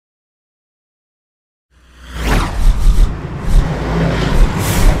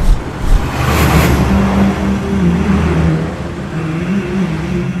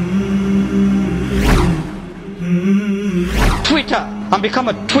become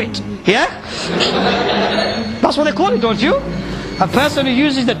a twit. Yeah? That's what they call it, don't you? A person who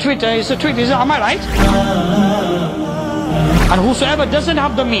uses the Twitter is a twit. Am I right? And whosoever doesn't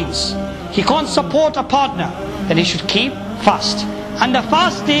have the means, he can't support a partner, then he should keep fast. And the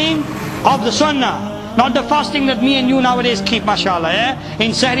fasting of the sunnah, not the fasting that me and you nowadays keep, mashallah, yeah?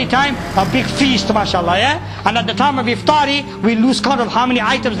 In Sahri time, a big feast, mashallah, yeah? And at the time of iftari, we lose count of how many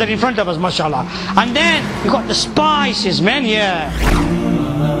items that are in front of us, mashallah. And then, you got the spices, man, yeah.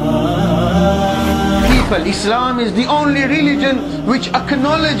 People, Islam is the only religion which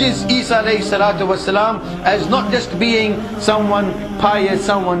acknowledges Isa alayhi salatu wasalam as not just being someone pious,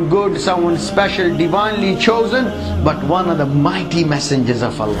 someone good, someone special, divinely chosen, but one of the mighty messengers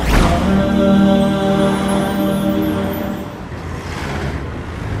of Allah.